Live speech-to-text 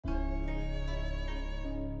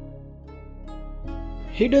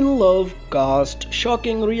Hidden Love Cast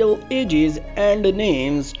Shocking Real Ages and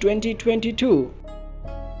Names 2022.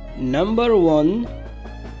 Number 1.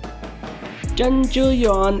 Chen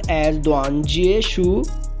Yuan as Duan Jieshu.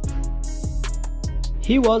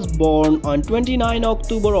 He was born on 29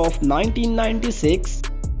 October of 1996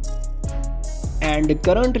 and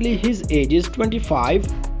currently his age is 25.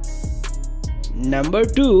 Number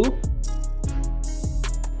 2.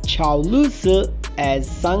 Zhao Lusi as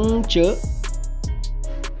Sang Che.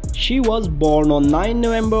 She was born on 9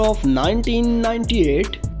 November of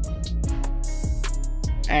 1998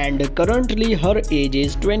 and currently her age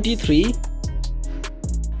is 23.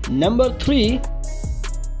 Number 3.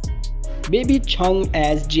 Baby Chang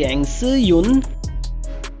as Jiang Se-yun.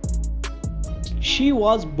 She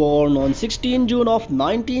was born on 16 June of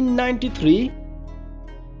 1993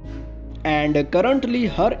 and currently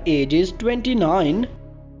her age is 29.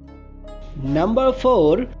 Number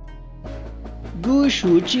 4. Gu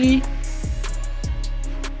Shuqi.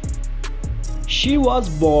 She was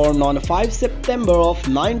born on 5 September of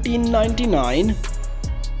 1999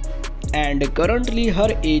 and currently her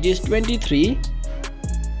age is 23.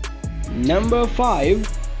 Number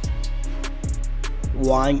 5.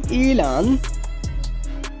 Wang Yilan.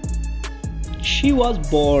 She was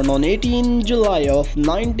born on 18 July of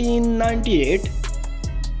 1998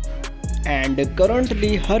 and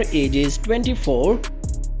currently her age is 24.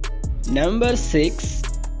 Number 6.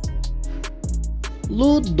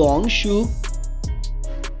 Lu Dongshu.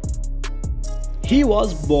 He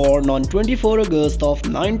was born on 24 August of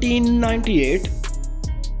 1998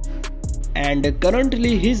 and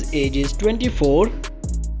currently his age is 24.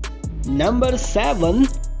 Number 7.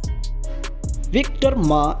 Victor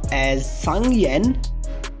Ma as Sang Yan.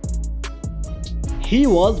 He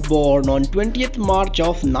was born on 20th March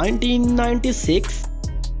of 1996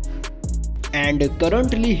 and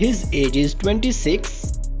currently his age is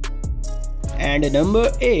 26. And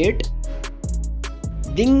number 8.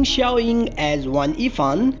 Ding Xiaoying as Wan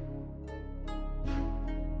Yifan.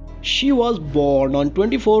 She was born on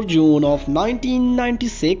 24 June of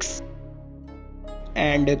 1996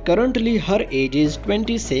 and currently her age is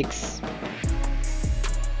 26.